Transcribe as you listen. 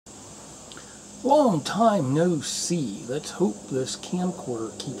Long time no see. Let's hope this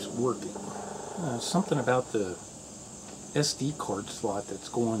camcorder keeps working. Something about the SD card slot that's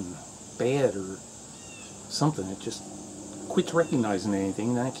going bad or something. It just quits recognizing anything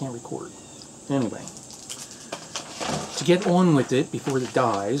and then I can't record. Anyway, to get on with it before it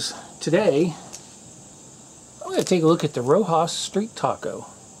dies, today I'm going to take a look at the Rojas Street Taco.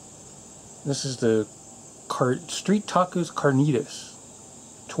 This is the Street Tacos Carnitas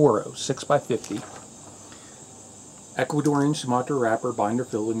Toro 6x50. Ecuadorian Sumatra wrapper, binder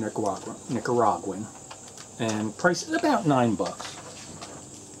filled in Nicaraguan. And price is about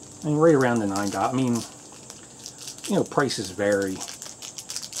 $9. I mean, right around the $9. I mean, you know, prices vary.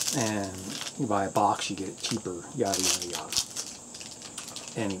 And you buy a box, you get it cheaper, yada yada yada.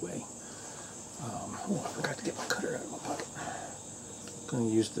 Anyway. Oh, I forgot to get my cutter out of my pocket. I'm going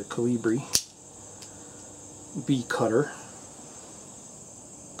to use the Calibri B cutter.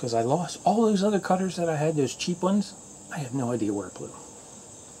 Because I lost all those other cutters that I had, those cheap ones. I have no idea where I put them.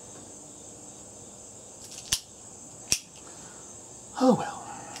 Oh well.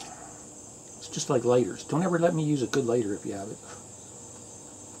 It's just like lighters. Don't ever let me use a good lighter if you have it.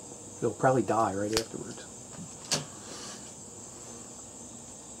 It'll probably die right afterwards.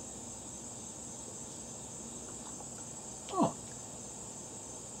 Oh.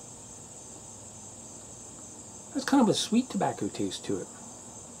 There's kind of a sweet tobacco taste to it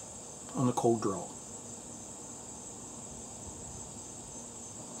on the cold draw.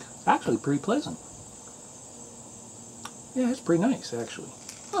 It's actually pretty pleasant. Yeah, it's pretty nice actually.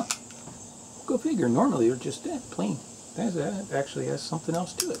 Huh. Go figure. Normally they're just that plain. That actually has something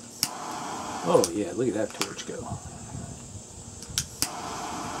else to it. Oh yeah, look at that torch go.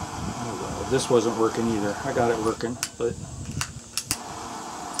 Oh well, this wasn't working either. I got it working, but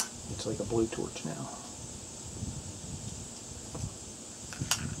it's like a blowtorch now.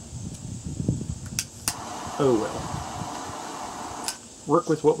 Oh well. Work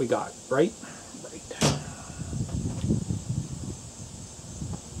with what we got, right? Right.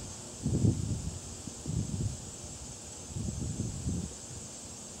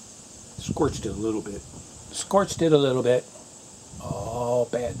 Scorched it a little bit. Scorched it a little bit. Oh,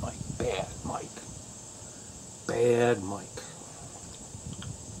 bad mic. Bad mic. Bad mic.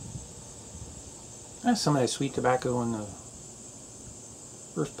 That's some of that sweet tobacco in the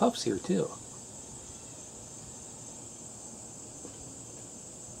first puffs here, too.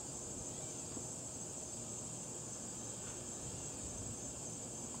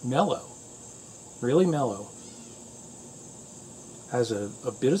 Mellow. Really mellow. Has a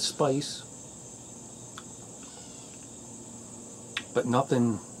bit of spice, but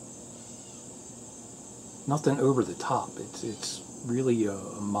nothing over the top. It's really a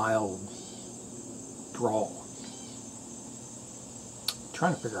mild draw. I'm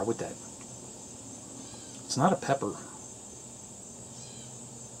trying to figure out what that. It's not a pepper.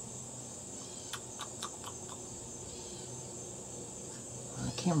 I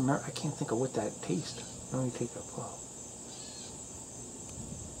can't remember. I can't think of what that tastes. Let me take a puff.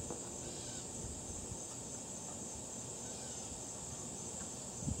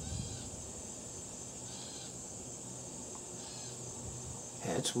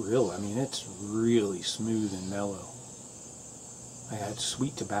 It's real. I mean, it's really smooth and mellow. That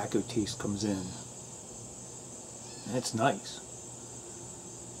sweet tobacco taste comes in. And it's nice.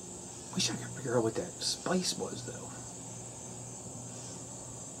 Wish I could figure out what that spice was, though.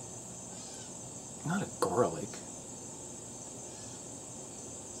 Not a garlic.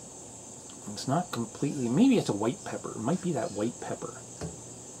 It's not completely... Maybe it's a white pepper. It might be that white pepper.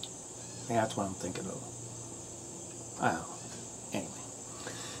 Yeah, that's what I'm thinking of. I don't know. Anyway.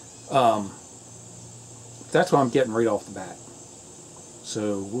 That's what I'm getting right off the bat.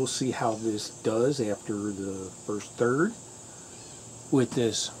 So we'll see how this does after the first third with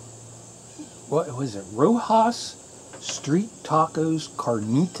this, what was it, Rojas Street Tacos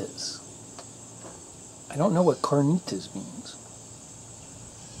Carnitas. I don't know what carnitas means.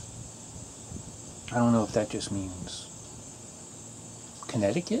 I don't know if that just means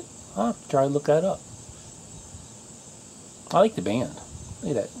Connecticut. I'll have to try to look that up. I like the band.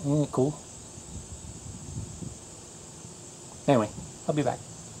 Look at that. Isn't it cool? Anyway, I'll be back.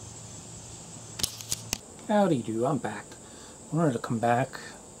 Howdy do, I'm back. I wanted to come back.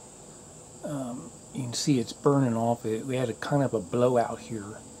 You can see it's burning off. We had a kind of a blowout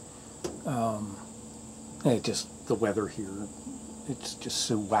here. Just the weather here. It's just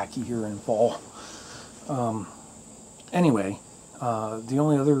so wacky here in fall. Anyway, the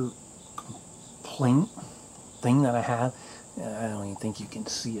only other complaint thing that I have, I don't even think you can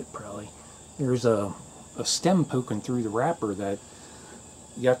see it probably. There's a stem poking through the wrapper that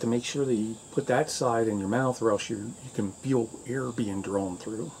you have to make sure that you put that side in your mouth, or else you can feel air being drawn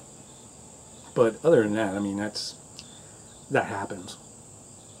through. But other than that, I mean, that happens.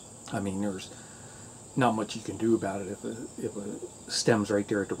 I mean, there's not much you can do about it if a stem's right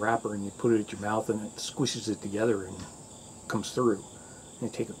there at the wrapper and you put it at your mouth and it squishes it together and comes through. And you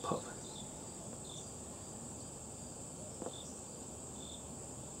take a puff.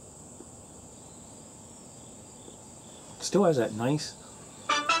 Still has that nice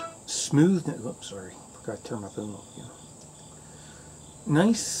smooth. Oops, sorry, forgot to turn my phone off again.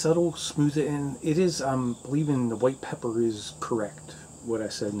 Nice subtle smooth, and it is. I'm believing the white pepper is correct. What I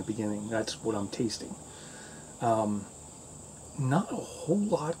said in the beginning. That's what I'm tasting. Not a whole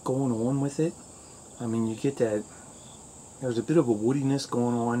lot going on with it. I mean, you get that. There's a bit of a woodiness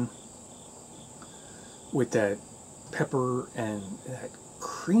going on with that pepper and that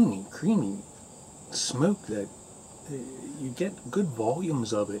creamy smoke that. You get good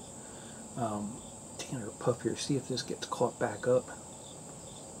volumes of it. Taking another puff here, see if this gets caught back up.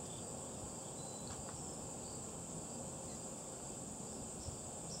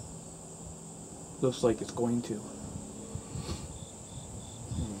 Looks like it's going to. You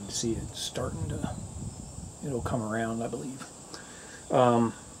can see it starting to, it'll come around, I believe.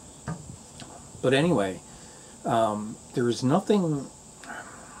 But anyway, there's nothing.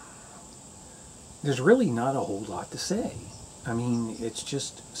 There's really not a whole lot to say. I mean, it's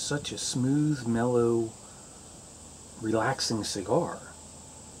just such a smooth, mellow, relaxing cigar.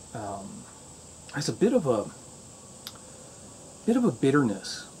 Has a bit of a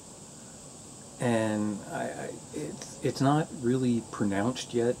bitterness, and it's not really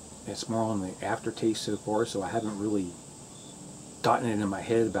pronounced yet. It's more on the aftertaste so far, so I haven't really gotten it in my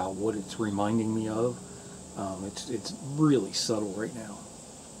head about what it's reminding me of. It's really subtle right now.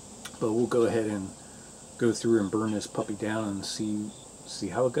 But we'll go ahead and go through and burn this puppy down and see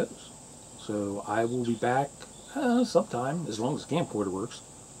how it goes. So I will be back sometime, as long as the camcorder works.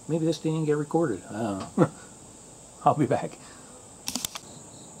 Maybe this didn't get recorded. I don't know. I'll be back.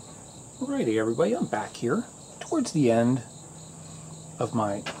 Alrighty, everybody, I'm back here towards the end of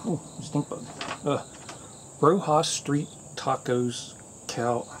my stink bug. Rojas Street Tacos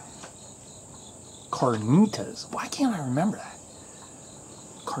Carnitas. Why can't I remember that?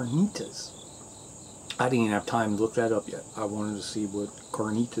 Carnitas. I didn't even have time to look that up yet. I wanted to see what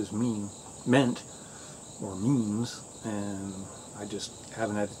carnitas meant or means, and I just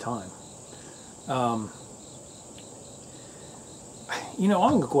haven't had the time. You know,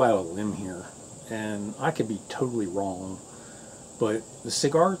 I'm going to go out on a limb here, and I could be totally wrong, but the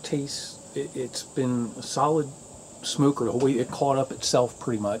cigar tastes, it's been a solid smoker the whole way. It caught up itself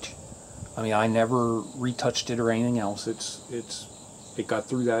pretty much. I mean, I never retouched it or anything else. It got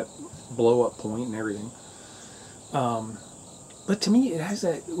through that blow up point and everything. But to me, it has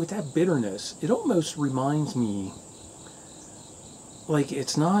that, with that bitterness, it almost reminds me, like,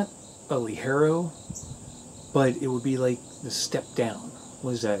 it's not a Ligero, but it would be like the step down.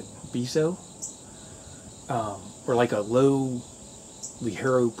 What is that, Biso? Or like a low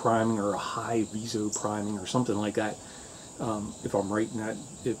Ligero priming or a high Viso priming or something like that. If I'm right in that,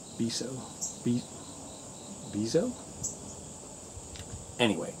 Biso. Biso?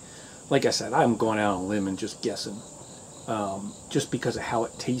 Anyway, like I said, I'm going out on a limb and just guessing. Just because of how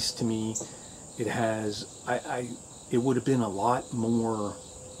it tastes to me, it has, it would have been a lot more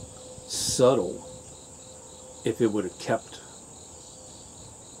subtle if it would have kept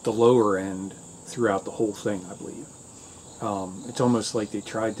the lower end throughout the whole thing, I believe. It's almost like they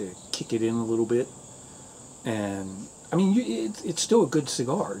tried to kick it in a little bit, and I mean, it's still a good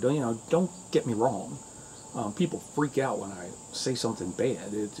cigar. Don't get me wrong. People freak out when I say something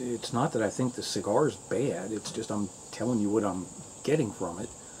bad. It's not that I think the cigar is bad. It's just I'm telling you what I'm getting from it,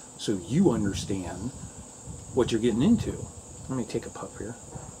 so you understand what you're getting into. Let me take a puff here.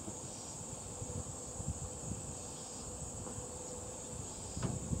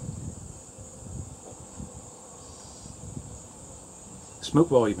 Smoke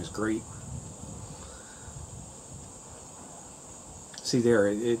volume is great. See there,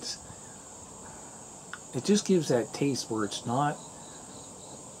 it just gives that taste where it's not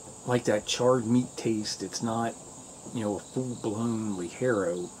like that charred meat taste. It's not, a full-blown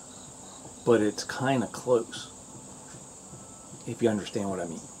Ligero, but it's kind of close, if you understand what I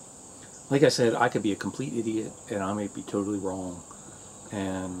mean. Like I said, I could be a complete idiot, and I may be totally wrong,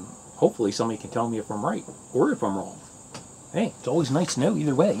 and hopefully somebody can tell me if I'm right, or if I'm wrong. Hey, it's always nice to know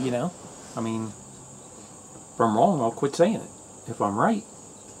either way, I mean, if I'm wrong, I'll quit saying it. If I'm right,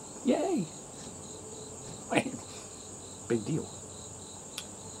 yay! Big deal.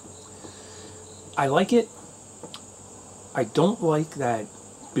 I like it. I don't like that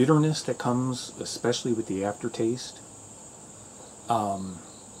bitterness that comes, especially with the aftertaste,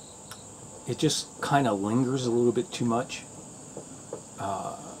 it just kind of lingers a little bit too much.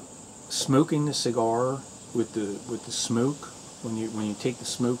 Smoking the cigar with the smoke, when you take the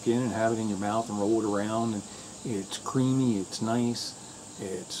smoke in and have it in your mouth and roll it around, and it's creamy, it's nice,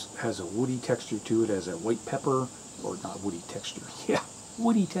 it has a woody texture to it, has a white pepper, or not woody texture, yeah,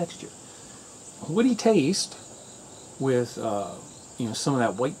 woody texture, woody taste with some of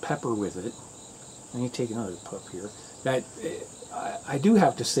that white pepper with it. Let me take another puff here. That I do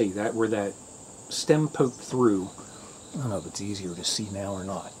have to say that where that stem poked through. I don't know if it's easier to see now or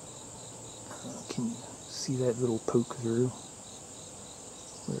not. Can you see that little poke through?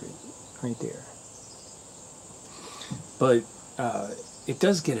 Where is it? Right there. But it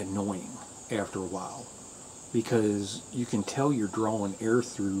does get annoying after a while, because you can tell you're drawing air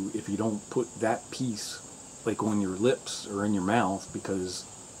through if you don't put that piece like on your lips or in your mouth, because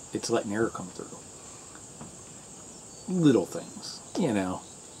it's letting air come through. Little things, you know.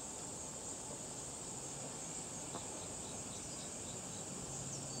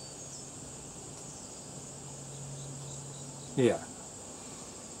 Yeah.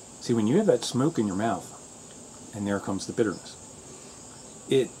 See, when you have that smoke in your mouth, and there comes the bitterness,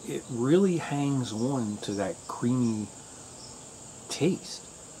 it really hangs on to that creamy taste.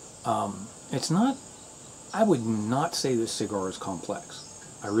 It's not, I would not say this cigar is complex.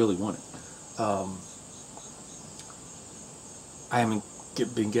 I really wouldn't. I haven't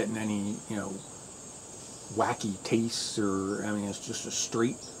been getting any, wacky tastes, or, I mean, it's just a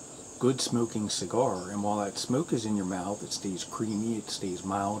straight, good smoking cigar. And while that smoke is in your mouth, it stays creamy, it stays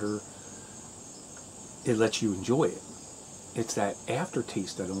milder. It lets you enjoy it. It's that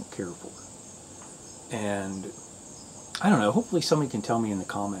aftertaste I don't care for. And I don't know, hopefully somebody can tell me in the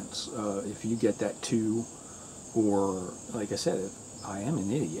comments if you get that too, or, like I said, I am an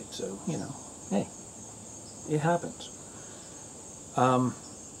idiot, so, hey, it happens.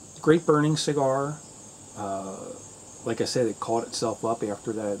 Great burning cigar. Like I said, it caught itself up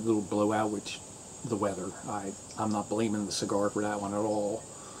after that little blowout, which the weather. I'm not blaming the cigar for that one at all.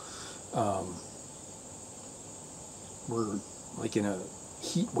 We're like in a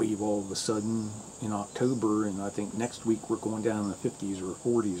heat wave all of a sudden in October, and I think next week we're going down in the 50s or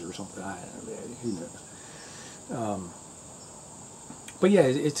 40s or something. I don't know, who knows? But yeah,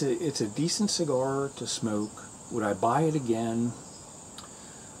 it's a decent cigar to smoke. Would I buy it again?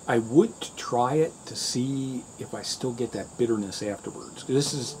 I would try it to see if I still get that bitterness afterwards.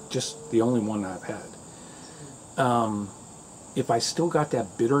 This is just the only one I've had. If I still got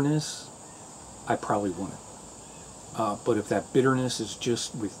that bitterness, I probably wouldn't. But if that bitterness is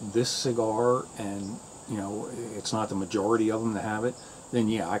just with this cigar, and it's not the majority of them that have it, then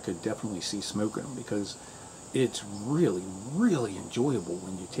yeah, I could definitely see smoking them, because it's really, really enjoyable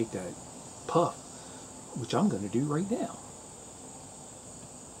when you take that puff, which I'm going to do right now.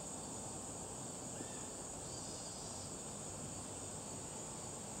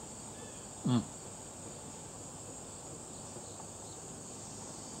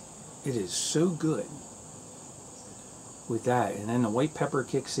 It is so good with that, and then the white pepper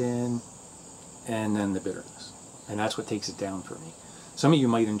kicks in, and then the bitterness, and that's what takes it down for me. Some of you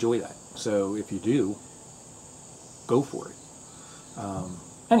might enjoy that, so if you do, go for it.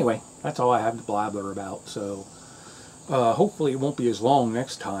 Anyway, that's all I have to blabber about, so hopefully it won't be as long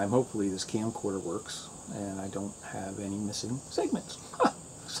next time. Hopefully this camcorder works, and I don't have any missing segments.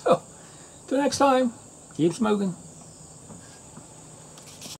 So, till next time, keep smoking.